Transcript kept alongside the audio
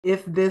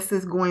If this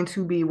is going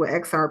to be what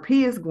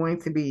XRP is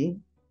going to be,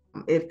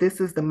 if this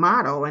is the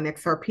model and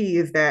XRP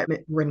is that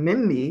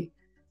renminbi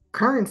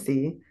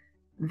currency,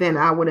 then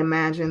I would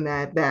imagine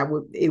that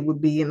it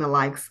would be in the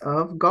likes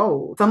of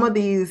gold. Some of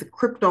these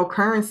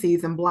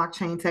cryptocurrencies and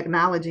blockchain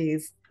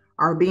technologies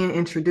are being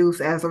introduced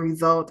as a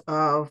result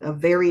of a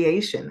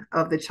variation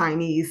of the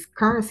Chinese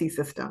currency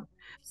system.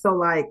 So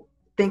like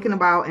thinking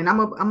about, and I'm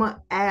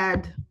gonna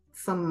add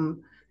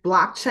some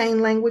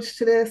blockchain language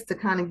to this to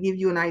kind of give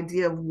you an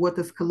idea of what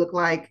this could look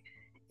like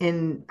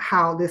and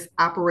how this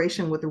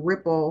operation with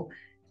Ripple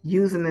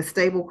using the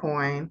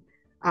stablecoin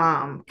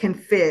can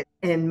fit,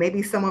 and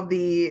maybe some of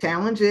the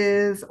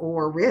challenges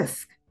or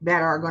risks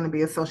that are going to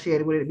be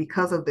associated with it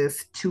because of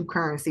this two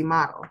currency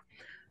model.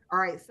 All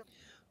right. So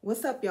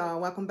what's up, y'all?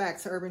 Welcome back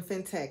to Urban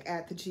FinTech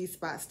at the G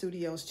Spot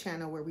Studios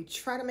channel, where we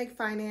try to make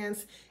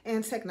finance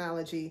and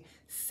technology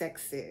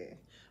sexy.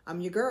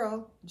 I'm your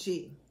girl,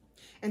 G.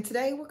 And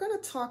today we're going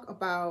to talk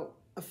about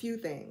a few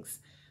things.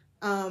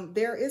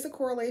 There is a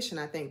correlation,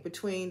 I think,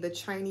 between the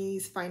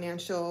Chinese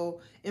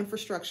financial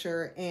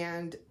infrastructure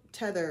and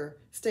Tether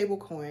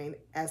stablecoin,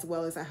 as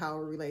well as how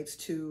it relates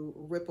to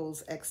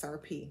Ripple's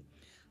XRP.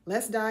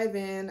 Let's dive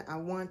in. I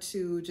want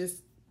to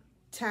just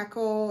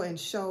tackle and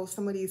show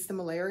some of these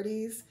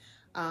similarities,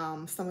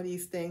 some of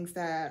these things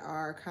that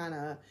are kind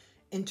of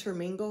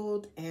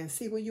intermingled, and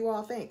see what you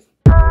all think.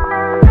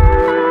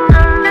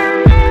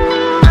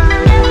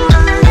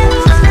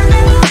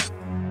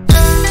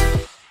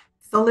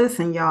 So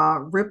listen, y'all,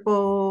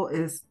 Ripple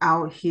is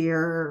out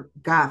here,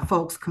 got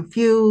folks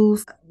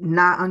confused,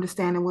 not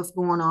understanding what's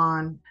going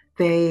on.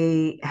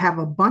 They have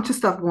a bunch of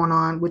stuff going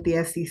on with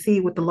the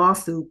SEC with the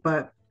lawsuit,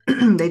 but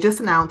they just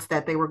announced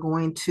that they were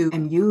going to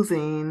and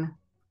using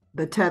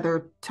the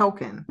Tether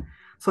token.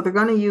 So they're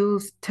going to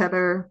use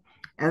Tether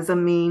as a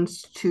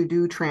means to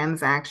do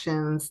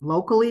transactions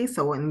locally.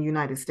 So in the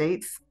United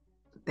States,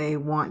 they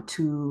want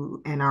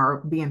to and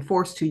are being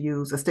forced to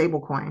use a stable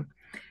coin.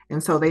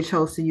 And so they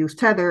chose to use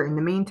Tether in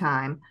the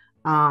meantime,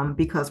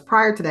 because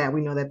prior to that, we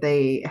know that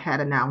they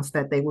had announced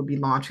that they would be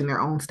launching their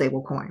own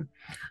stable coin.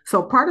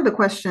 So part of the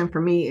question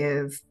for me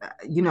is,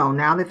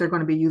 now that they're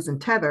going to be using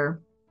Tether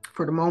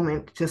for the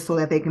moment, just so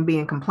that they can be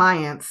in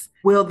compliance,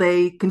 will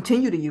they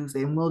continue to use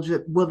it? And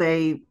will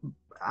they,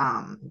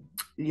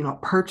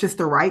 purchase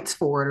the rights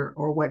for it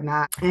or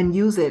whatnot and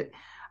use it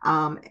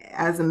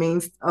as a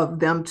means of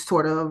them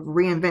sort of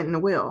reinventing the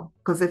wheel?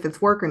 Because if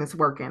it's working, it's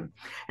working.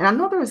 And I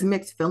know there's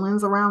mixed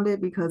feelings around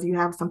it, because you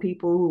have some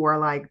people who are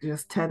like,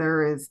 just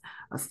Tether is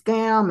a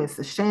scam, it's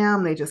a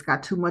sham. They just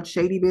got too much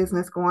shady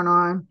business going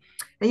on.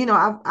 And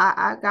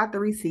I got the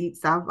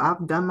receipts.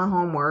 I've done my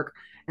homework,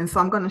 and so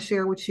I'm going to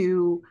share with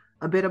you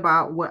a bit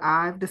about what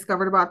I've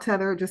discovered about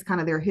Tether, just kind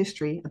of their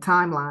history, a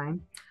timeline,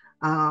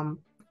 um,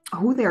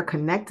 who they're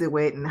connected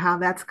with, and how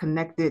that's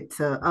connected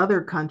to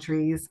other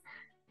countries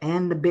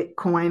and the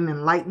Bitcoin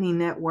and Lightning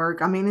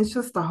Network. I mean, it's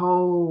just a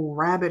whole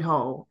rabbit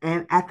hole.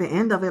 And at the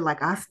end of it,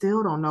 like, I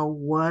still don't know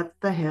what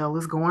the hell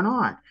is going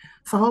on.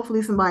 So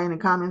hopefully somebody in the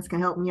comments can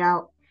help me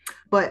out.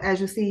 But as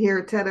you see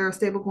here, Tether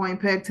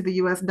stablecoin pegged to the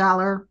US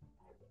dollar.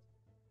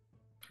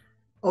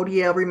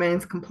 ODL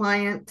remains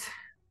compliant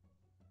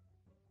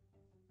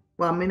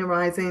while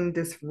minimizing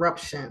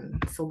disruption.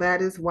 So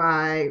that is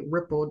why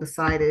Ripple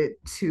decided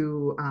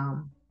to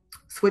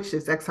switch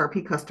its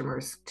XRP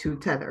customers to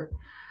Tether.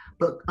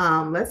 But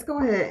let's go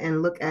ahead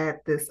and look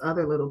at this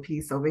other little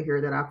piece over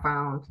here that I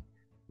found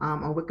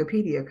on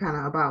Wikipedia, kind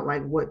of about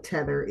like what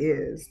Tether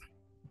is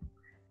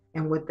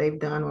and what they've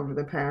done over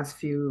the past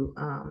few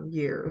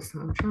years.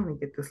 I'm trying to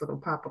get this little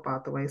pop-up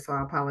out the way, so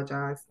I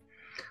apologize.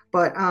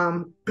 But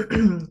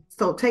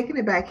so taking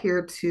it back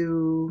here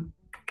to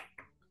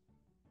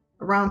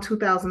around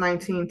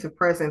 2019 to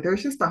present,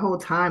 there's just a whole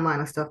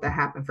timeline of stuff that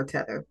happened for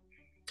Tether.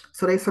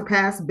 So they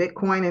surpassed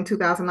Bitcoin in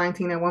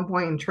 2019 at one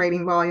point in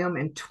trading volume.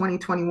 In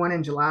 2021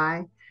 in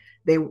July,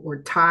 they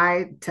were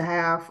tied to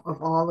half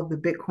of all of the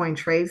Bitcoin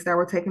trades that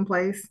were taking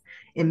place.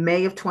 In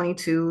May of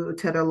 22,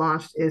 Tether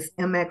launched its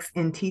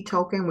MXNT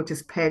token, which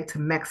is pegged to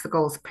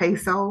Mexico's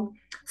peso.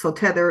 So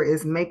Tether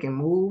is making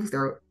moves.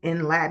 They're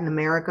in Latin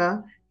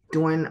America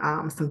doing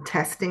some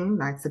testing.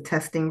 That's a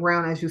testing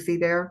ground, as you see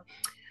there.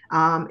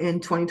 In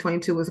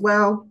 2022 as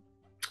well,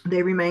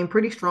 they remain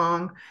pretty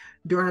strong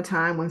during a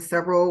time when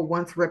several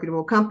once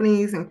reputable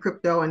companies in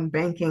crypto and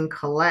banking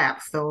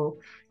collapsed. So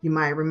you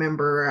might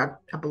remember,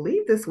 I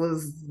believe this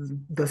was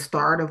the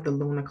start of the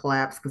Luna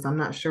collapse, because I'm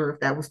not sure if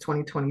that was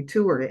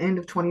 2022 or the end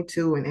of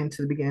 22 and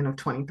into the beginning of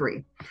 23.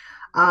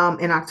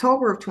 In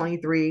October of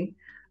 23,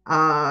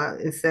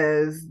 it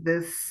says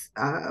this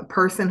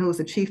person who's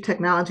the chief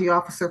technology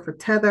officer for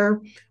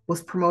Tether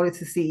was promoted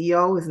to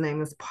CEO. His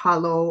name is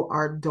Paulo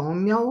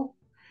Ardoño.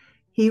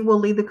 He will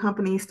lead the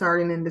company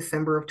starting in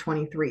December of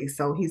 23.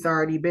 So he's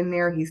already been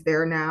there. He's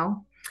there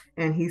now,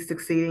 and he's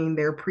succeeding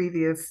their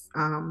previous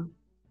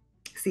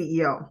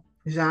CEO,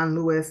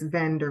 Jean-Louis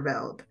van der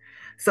Velde.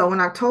 So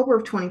in October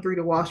of 23,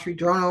 the Wall Street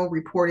Journal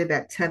reported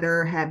that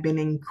Tether had been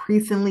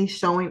increasingly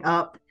showing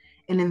up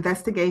in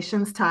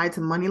investigations tied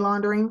to money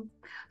laundering.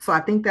 So I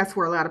think that's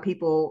where a lot of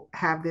people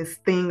have this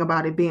thing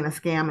about it being a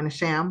scam and a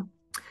sham.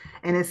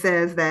 And it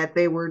says that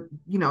they were,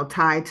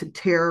 tied to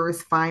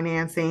terrorist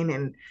financing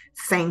and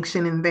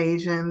sanction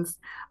invasions.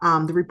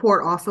 The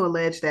report also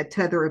alleged that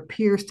Tether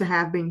appears to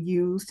have been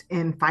used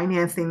in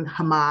financing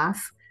Hamas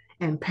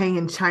and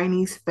paying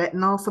Chinese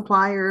fentanyl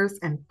suppliers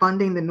and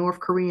funding the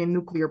North Korean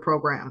nuclear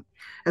program,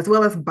 as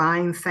well as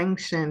buying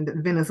sanctioned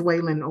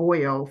Venezuelan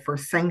oil for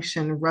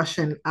sanctioned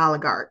Russian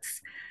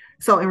oligarchs.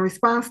 So, in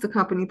response, the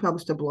company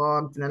published a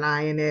blog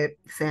denying it,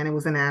 saying it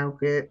was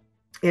inadequate,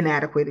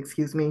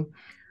 excuse me.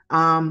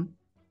 Um,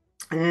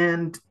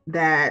 and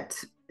that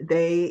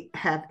they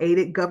have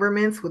aided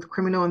governments with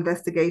criminal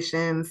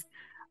investigations,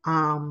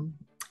 um,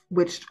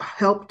 which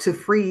helped to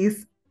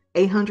freeze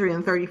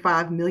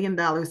 $835 million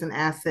in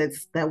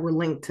assets that were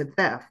linked to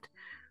theft.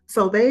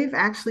 So they've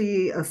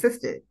actually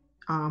assisted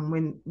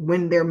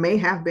when there may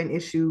have been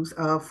issues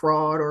of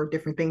fraud or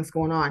different things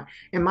going on.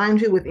 And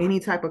mind you, with any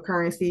type of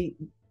currency,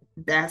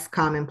 that's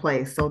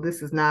commonplace. So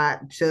this is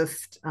not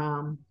just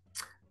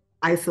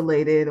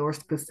isolated or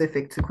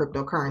specific to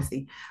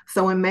cryptocurrency.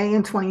 So in May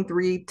in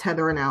 23,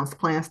 Tether announced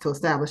plans to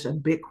establish a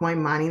Bitcoin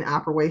mining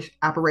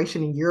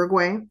operation in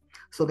Uruguay.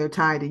 So they're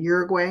tied to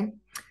Uruguay.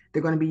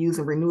 They're going to be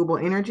using renewable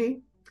energy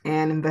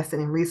and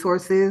investing in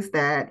resources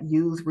that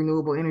use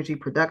renewable energy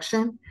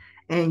production.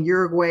 And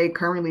Uruguay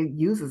currently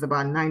uses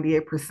about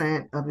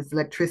 98% of its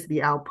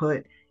electricity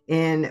output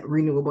in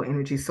renewable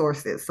energy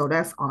sources. So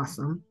that's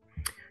awesome.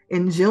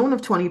 In June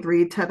of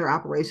 23, Tether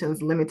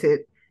Operations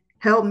Limited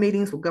held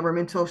meetings with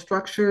governmental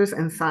structures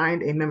and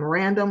signed a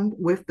memorandum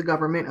with the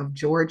government of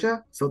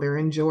Georgia. So they're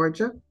in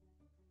Georgia.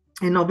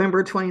 In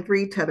November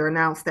 23, Tether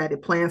announced that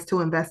it plans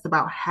to invest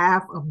about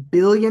 $500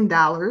 million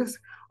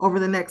over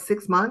the next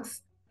 6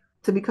 months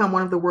to become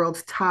one of the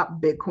world's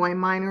top Bitcoin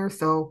miners.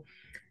 So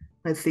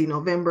let's see,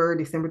 November,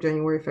 December,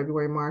 January,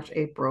 February, March,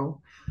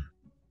 April.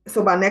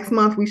 So by next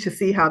month, we should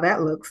see how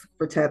that looks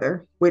for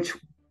Tether, which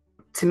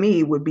to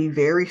me would be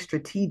very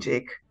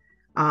strategic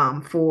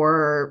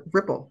for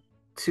Ripple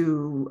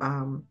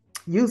to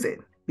use it,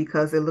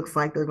 because it looks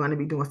like they're going to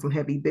be doing some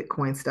heavy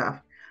Bitcoin stuff.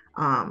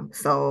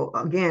 So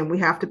again, we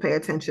have to pay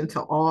attention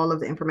to all of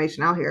the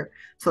information out here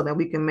so that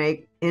we can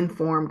make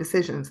informed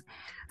decisions.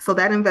 So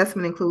that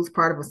investment includes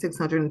part of a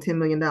 $610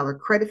 million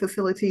credit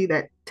facility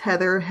that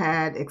Tether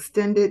had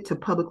extended to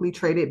publicly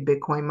traded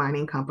Bitcoin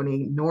mining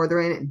company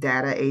Northern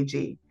Data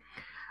AG.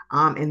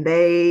 And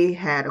they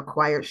had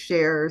acquired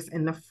shares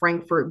in the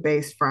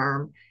Frankfurt-based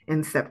firm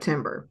in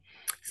September.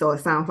 So it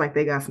sounds like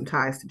they got some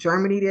ties to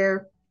Germany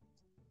there.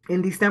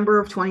 In December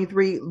of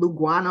 23,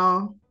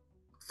 Lugano,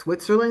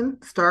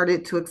 Switzerland,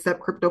 started to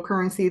accept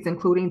cryptocurrencies,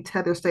 including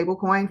Tether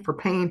stablecoin, for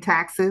paying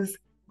taxes,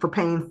 for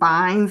paying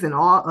fines, and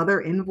all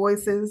other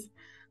invoices.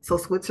 So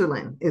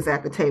Switzerland is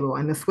at the table,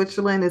 and the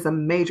Switzerland is a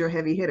major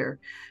heavy hitter.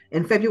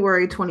 In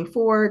February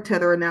 24,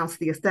 Tether announced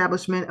the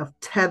establishment of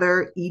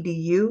Tether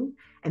EDU,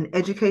 an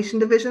education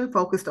division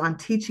focused on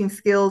teaching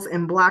skills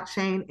in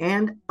blockchain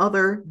and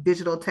other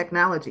digital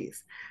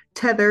technologies.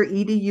 Tether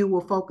EDU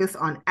will focus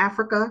on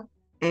Africa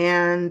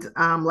and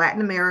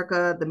Latin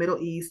America, the Middle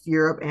East,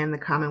 Europe, and the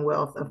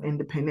Commonwealth of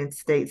Independent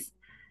States,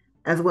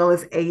 as well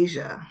as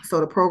Asia. So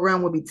the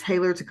program will be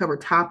tailored to cover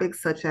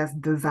topics such as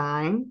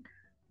design,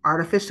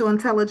 artificial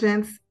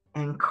intelligence,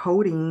 and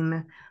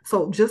coding.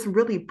 So just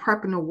really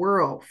prepping the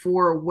world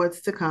for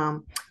what's to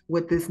come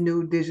with this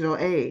new digital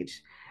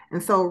age.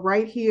 And so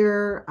right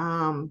here,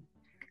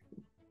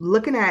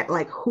 looking at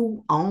like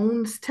who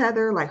owns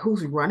Tether, like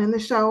who's running the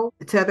show.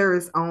 Tether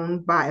is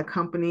owned by a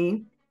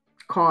company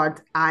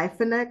called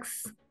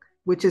iFinex,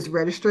 which is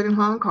registered in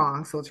Hong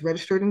Kong. So it's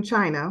registered in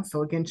China.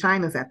 So again,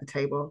 China's at the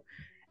table.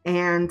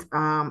 And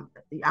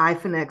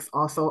iFinex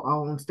also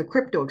owns the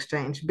crypto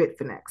exchange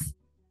Bitfinex.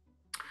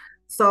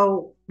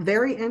 So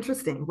very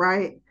interesting,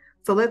 right?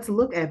 So let's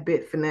look at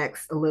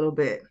Bitfinex a little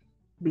bit,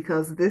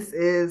 because this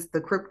is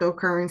the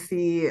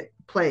cryptocurrency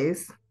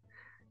place.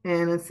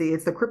 And let's see,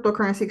 it's a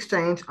cryptocurrency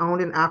exchange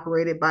owned and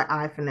operated by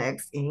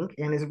iFinex Inc.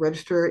 and is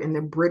registered in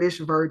the British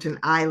Virgin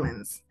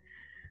Islands.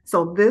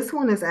 So this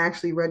one is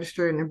actually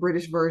registered in the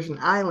British Virgin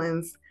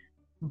Islands,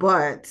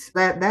 but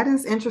that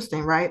is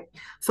interesting, right?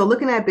 So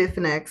looking at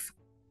Bitfinex,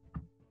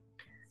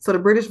 so the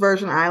British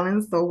Virgin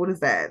Islands, so what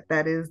is that?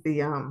 That is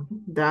the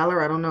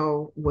dollar. I don't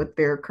know what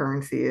their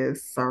currency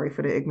is. Sorry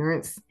for the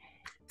ignorance.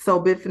 So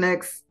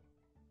Bitfinex,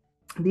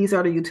 these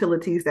are the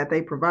utilities that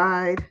they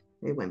provide.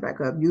 They went back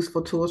up.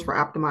 Useful tools for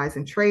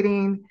optimizing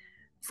trading.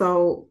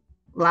 So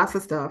lots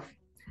of stuff.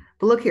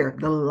 But look here,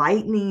 the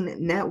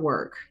Lightning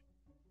Network.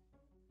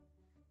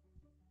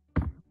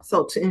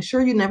 So to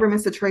ensure you never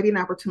miss a trading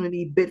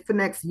opportunity,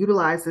 Bitfinex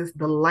utilizes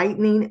the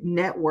Lightning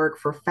Network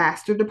for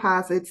faster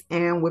deposits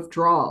and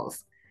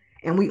withdrawals.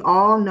 And we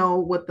all know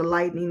what the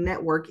Lightning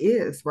Network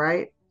is,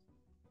 right?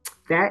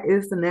 That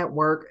is the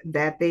network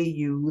that they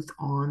use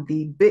on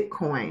the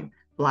Bitcoin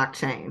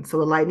blockchain. So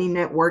the Lightning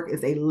Network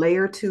is a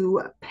layer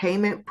 2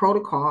 payment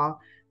protocol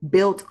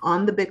built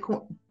on the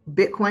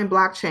Bitcoin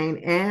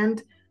blockchain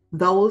and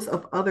those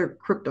of other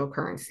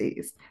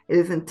cryptocurrencies. It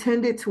is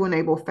intended to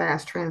enable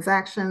fast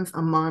transactions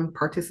among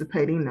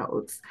participating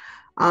nodes.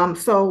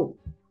 So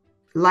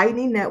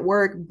Lightning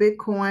Network,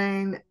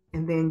 Bitcoin,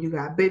 and then you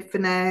got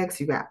Bitfinex,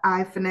 you got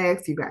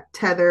iFinex, you got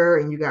Tether,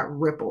 and you got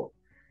Ripple.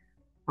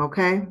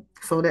 Okay,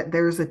 so that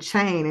there's a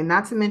chain, and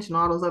not to mention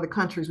all those other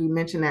countries we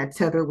mentioned that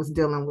Tether was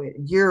dealing with: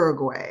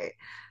 Uruguay,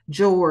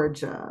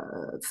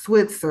 Georgia,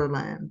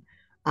 Switzerland.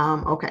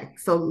 Okay,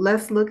 so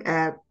let's look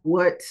at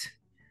what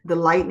the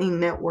Lightning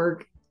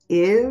Network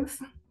is,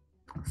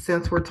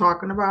 since we're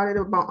talking about it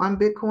about on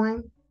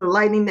Bitcoin. The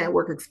Lightning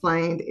Network,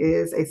 explained,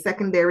 is a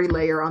secondary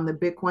layer on the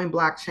Bitcoin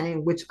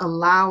blockchain, which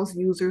allows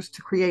users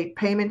to create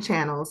payment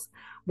channels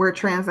where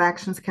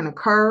transactions can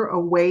occur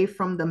away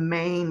from the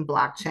main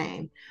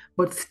blockchain,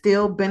 but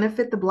still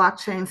benefit the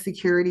blockchain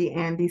security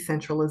and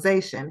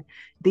decentralization.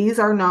 These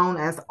are known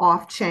as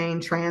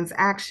off-chain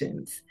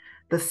transactions.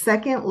 The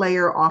second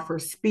layer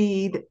offers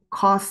speed,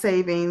 cost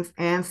savings,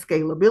 and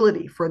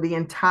scalability for the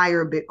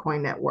entire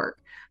Bitcoin network.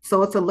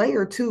 So it's a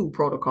layer 2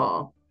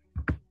 protocol.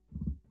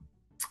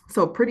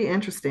 So pretty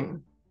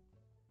interesting.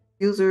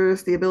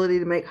 Users the ability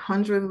to make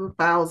hundreds of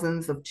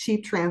thousands of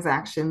cheap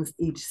transactions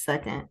each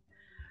second.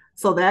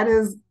 So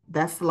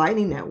that's the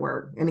Lightning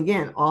Network. And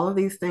again, all of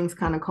these things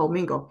kind of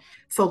commingle.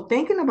 So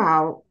thinking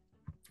about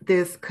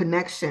this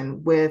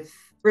connection with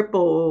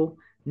Ripple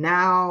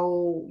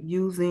now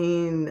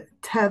using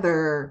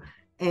Tether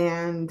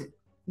and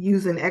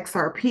using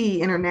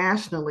XRP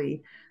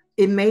internationally,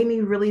 it made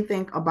me really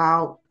think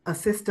about a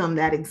system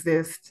that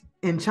exists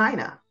in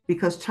China,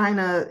 because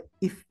China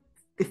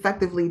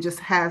effectively just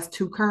has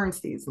two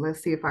currencies.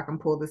 Let's see if I can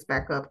pull this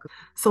back up.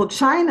 So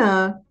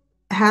China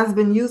has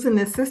been using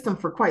this system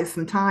for quite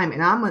some time,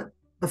 and I'm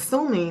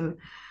assuming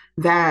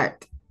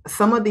that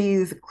some of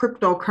these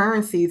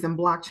cryptocurrencies and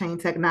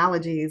blockchain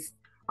technologies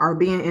are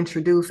being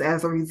introduced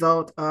as a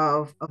result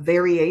of a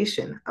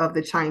variation of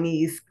the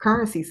Chinese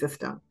currency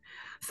system.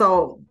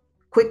 So,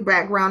 quick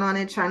background on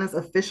it: China's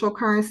official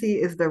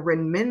currency is the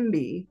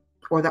renminbi,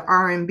 or the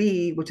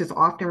RMB, which is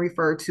often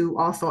referred to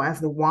also as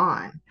the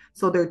yuan.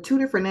 So, they're two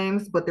different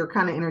names, but they're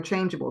kind of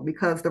interchangeable,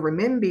 because the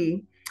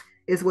renminbi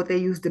is what they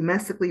use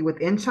domestically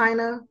within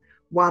China,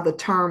 while the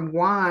term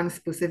yuan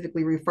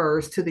specifically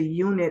refers to the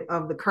unit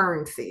of the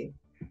currency.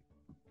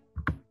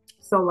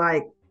 So,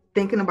 like,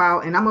 thinking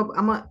about, and I'm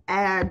gonna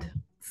add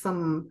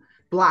some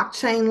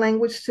blockchain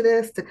language to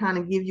this to kind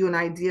of give you an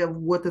idea of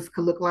what this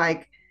could look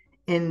like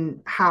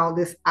and how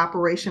this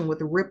operation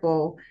with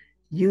Ripple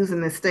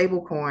using the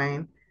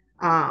stablecoin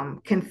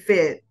can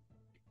fit,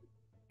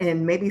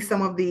 and maybe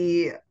some of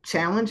the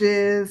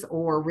challenges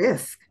or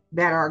risks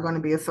that are going to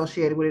be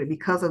associated with it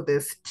because of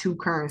this two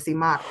currency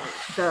model.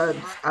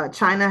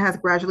 China has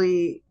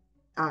gradually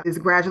is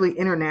gradually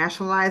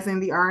internationalizing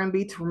the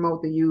RMB to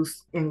promote the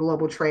use in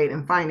global trade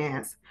and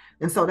finance,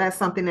 and so that's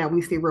something that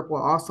we see Ripple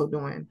also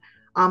doing.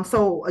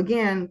 So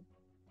again,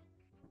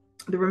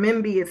 the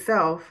renminbi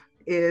itself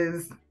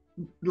is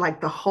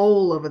like the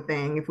whole of a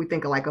thing. If we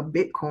think of like a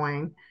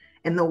Bitcoin,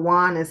 and the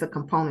yuan is a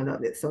component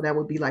of it, so that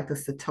would be like the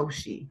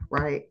Satoshi,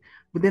 right?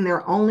 But then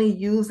they're only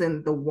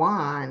using the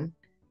yuan,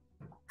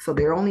 so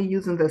they're only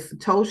using the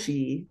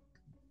Satoshi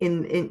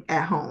in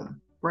at home,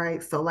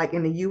 right? So like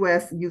in the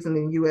US, using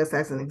the US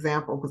as an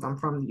example, because I'm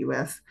from the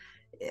US,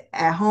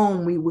 at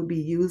home we would be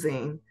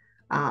using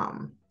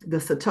the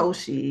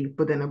Satoshi,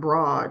 but then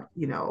abroad,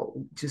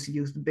 just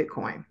use the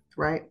Bitcoin,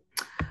 right?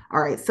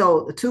 All right,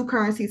 so the two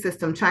currency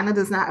system: China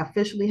does not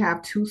officially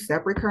have two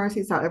separate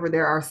currencies. However,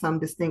 there are some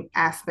distinct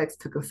aspects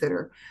to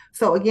consider.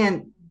 So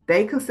again,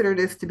 they consider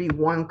this to be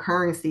one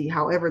currency.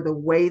 However, the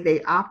way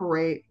they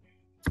operate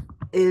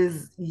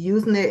is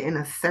using it in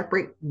a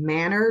separate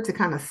manner to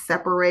kind of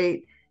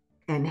separate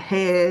and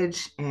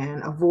hedge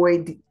and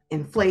avoid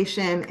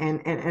inflation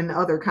and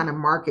other kind of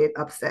market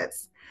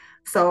upsets.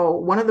 So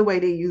one of the way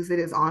they use it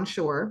is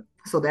onshore.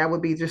 So that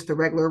would be just the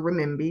regular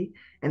renminbi,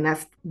 and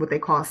that's what they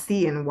call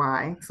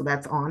CNY. So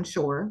that's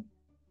onshore.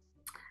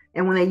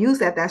 And when they use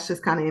that, that's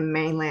just kind of in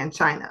mainland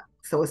China.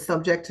 So it's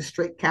subject to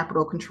strict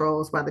capital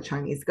controls by the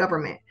Chinese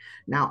government.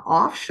 Now,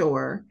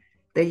 offshore,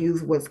 they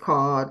use what's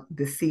called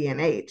the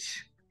CNH.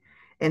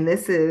 And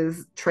this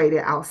is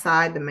traded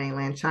outside the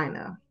mainland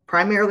China,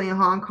 primarily in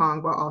Hong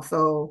Kong, but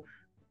also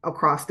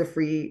across the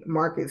free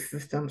market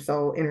system,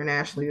 so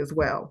internationally as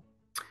well.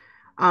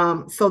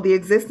 So the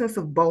existence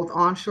of both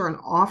onshore and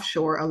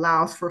offshore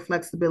allows for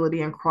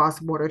flexibility in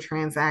cross-border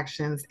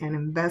transactions and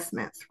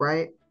investments,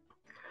 right?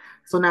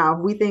 So now if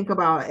we think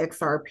about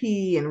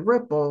XRP and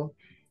Ripple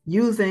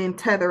using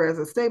Tether as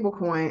a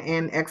stablecoin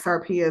and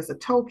XRP as a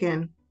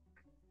token,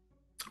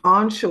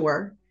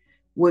 onshore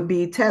would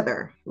be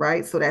Tether,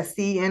 right? So that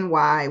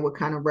CNY would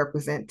kind of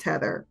represent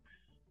Tether.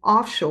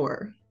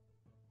 Offshore,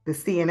 the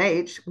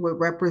CNH would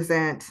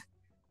represent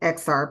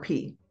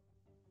XRP,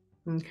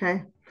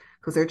 okay?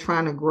 Because they're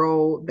trying to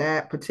grow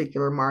that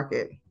particular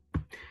market.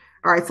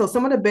 All right, so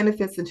some of the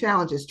benefits and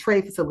challenges: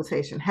 trade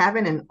facilitation.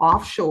 Having an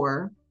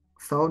offshore,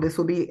 so this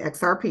will be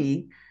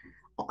XRP,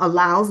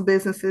 allows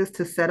businesses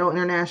to settle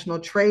international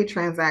trade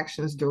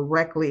transactions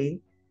directly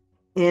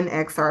in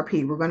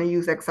XRP. We're going to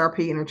use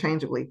XRP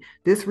interchangeably.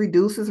 This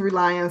reduces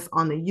reliance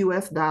on the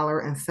US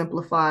dollar and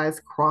simplifies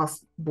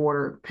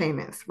cross-border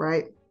payments,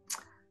 right?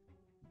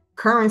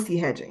 Currency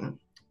hedging.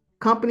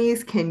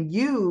 Companies can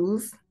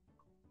use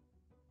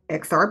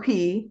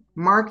XRP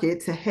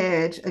market to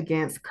hedge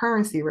against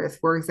currency risk.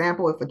 For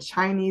example, if a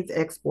Chinese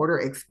exporter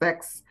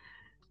expects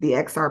the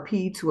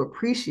XRP to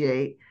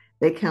appreciate,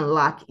 they can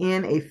lock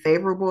in a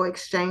favorable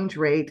exchange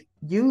rate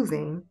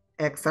using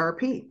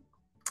XRP.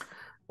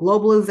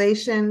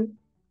 Globalization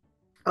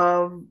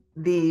of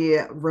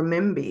the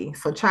renminbi.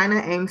 So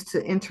China aims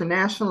to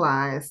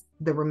internationalize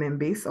the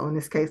renminbi. So in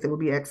this case, it would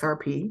be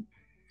XRP.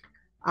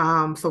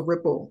 So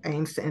Ripple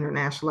aims to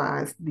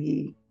internationalize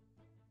the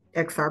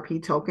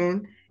XRP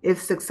token.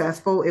 If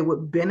successful, it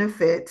would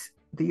benefit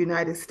the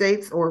United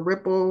States or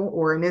Ripple,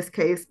 or in this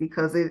case,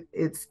 because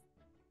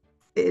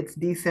it's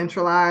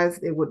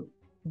decentralized, it would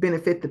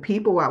benefit the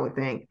people, I would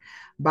think,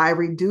 by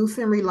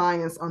reducing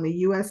reliance on the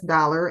US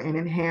dollar and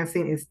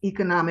enhancing its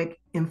economic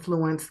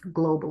influence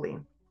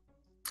globally.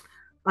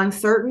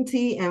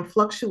 Uncertainty and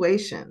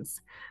fluctuations.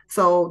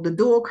 So the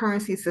dual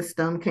currency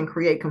system can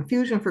create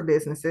confusion for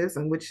businesses,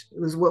 and which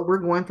is what we're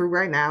going through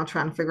right now,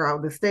 trying to figure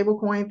out the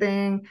stablecoin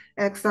thing,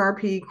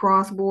 XRP,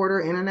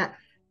 cross-border, internet,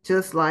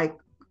 just like,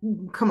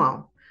 come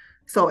on.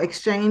 So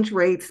exchange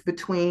rates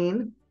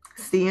between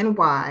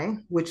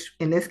CNY, which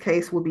in this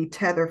case will be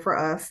Tether for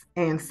us,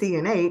 and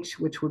CNH,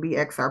 which would be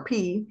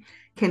XRP,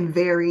 can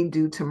vary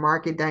due to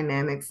market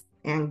dynamics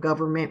and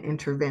government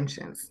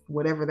interventions,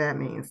 whatever that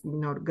means. You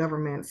know, the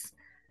government's,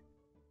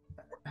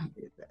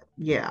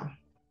 yeah,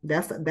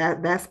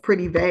 that's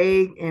pretty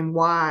vague and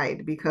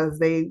wide because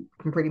they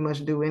can pretty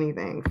much do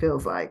anything,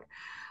 feels like.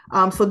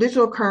 So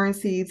digital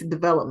currencies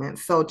development.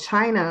 So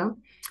China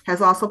has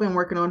also been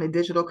working on a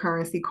digital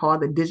currency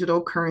called the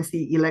Digital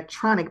Currency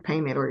Electronic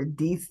Payment, or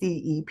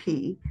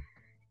DCEP.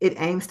 It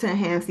aims to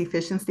enhance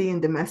efficiency in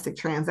domestic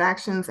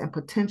transactions and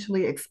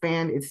potentially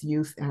expand its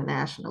use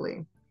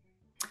internationally.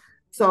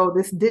 So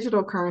this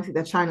digital currency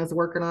that China is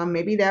working on,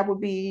 maybe that would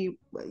be,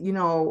 you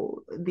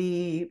know,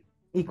 the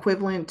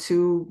equivalent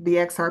to the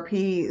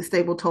XRP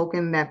stable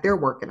token that they're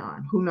working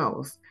on. Who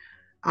knows?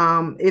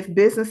 If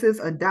businesses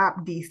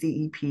adopt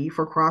DCEP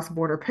for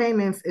cross-border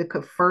payments, it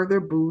could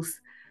further boost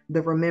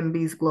the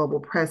renminbi's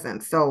global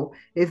presence. So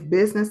if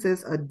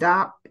businesses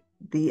adopt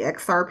the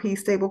XRP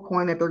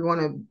stablecoin that they're going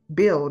to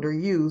build or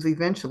use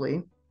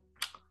eventually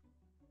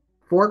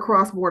for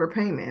cross-border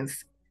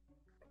payments,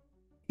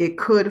 it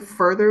could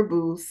further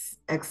boost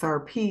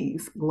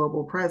XRP's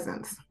global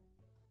presence.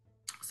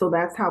 So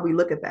that's how we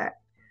look at that.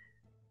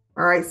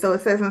 All right, so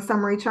it says in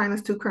summary,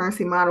 China's two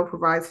currency model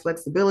provides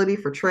flexibility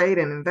for trade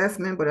and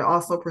investment, but it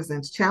also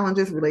presents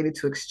challenges related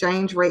to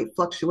exchange rate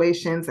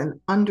fluctuations and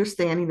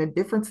understanding the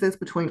differences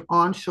between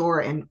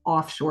onshore and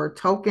offshore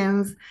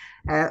tokens,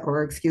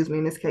 or excuse me,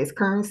 in this case,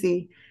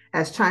 currency.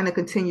 As China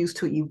continues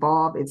to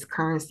evolve its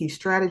currency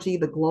strategy,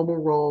 the global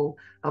role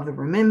of the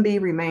renminbi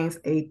remains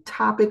a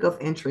topic of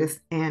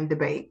interest and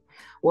debate.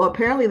 Well,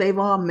 apparently they've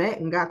all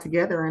met and got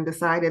together and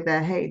decided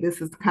that, hey,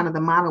 this is kind of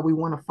the model we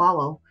want to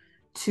follow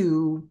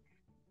to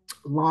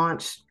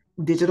launch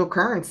digital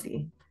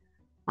currency.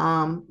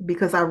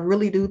 Because I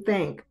really do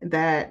think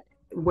that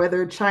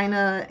whether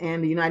China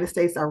and the United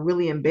States are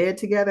really in bed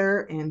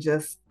together and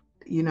just,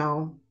 you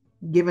know,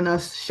 giving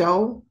us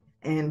show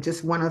and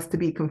just want us to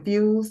be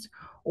confused,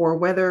 or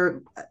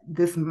whether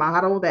this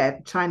model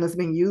that China's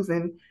been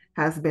using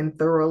has been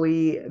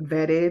thoroughly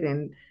vetted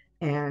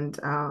and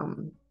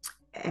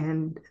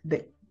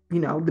the, you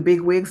know, the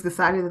big wigs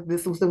decided that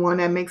this was the one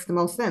that makes the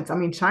most sense. I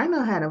mean,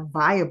 China had a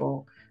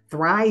viable,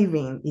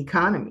 thriving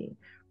economy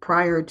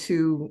prior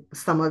to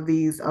some of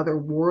these other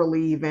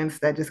worldly events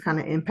that just kind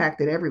of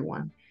impacted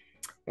everyone.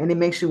 And it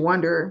makes you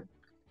wonder,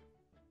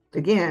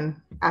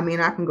 again, I mean,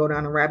 I can go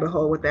down a rabbit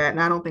hole with that,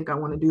 and I don't think I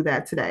want to do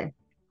that today.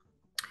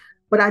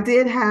 But I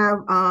did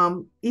have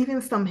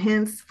even some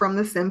hints from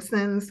The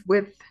Simpsons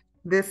with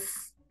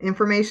this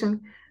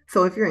information.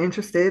 So if you're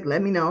interested,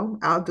 let me know.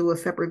 I'll do a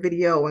separate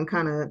video and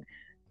kind of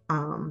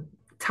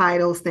tie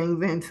those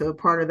things into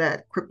part of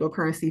that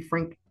cryptocurrency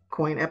Frank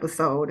coin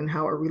episode and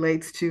how it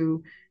relates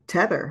to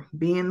Tether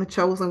being the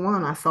chosen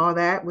one. I saw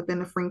that within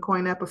the Frank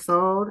coin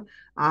episode.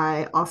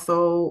 I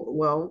also,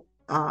 well,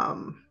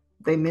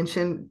 they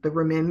mentioned the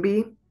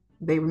renminbi.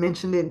 They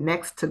mentioned it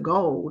next to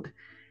gold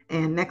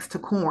and next to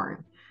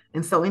corn.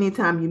 And so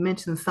anytime you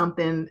mention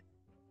something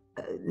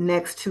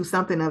next to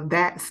something of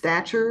that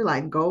stature,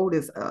 like gold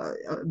is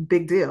a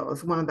big deal.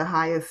 It's one of the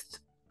highest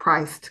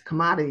priced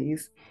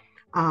commodities.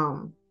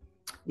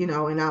 You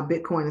know, and now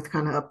Bitcoin is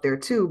kind of up there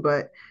too,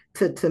 but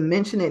to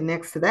mention it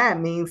next to that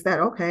means that,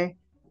 okay,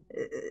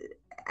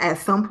 at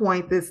some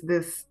point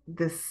this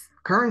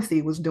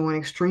currency was doing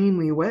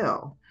extremely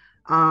well.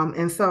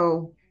 And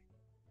so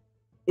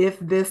if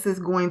this is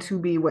going to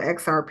be what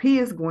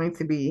XRP is going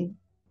to be,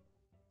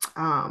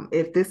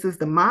 if this is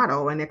the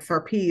model and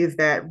XRP is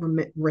that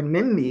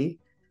renminbi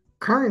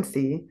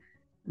currency,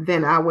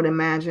 then I would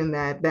imagine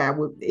that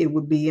it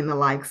would be in the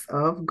likes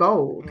of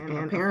gold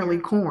and apparently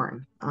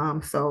corn.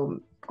 So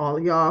all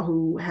of y'all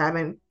who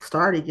haven't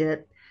started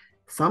yet,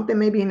 something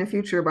maybe in the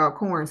future about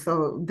corn.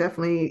 So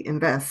definitely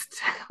invest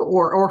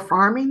or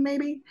farming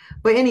maybe.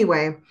 But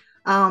anyway,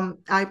 I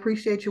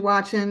appreciate you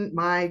watching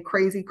my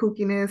crazy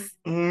kookiness,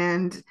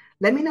 and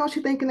let me know what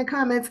you think in the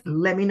comments.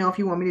 Let me know if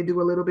you want me to do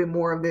a little bit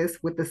more of this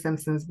with the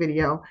Simpsons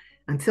video.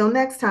 Until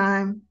next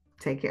time,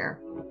 take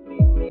care.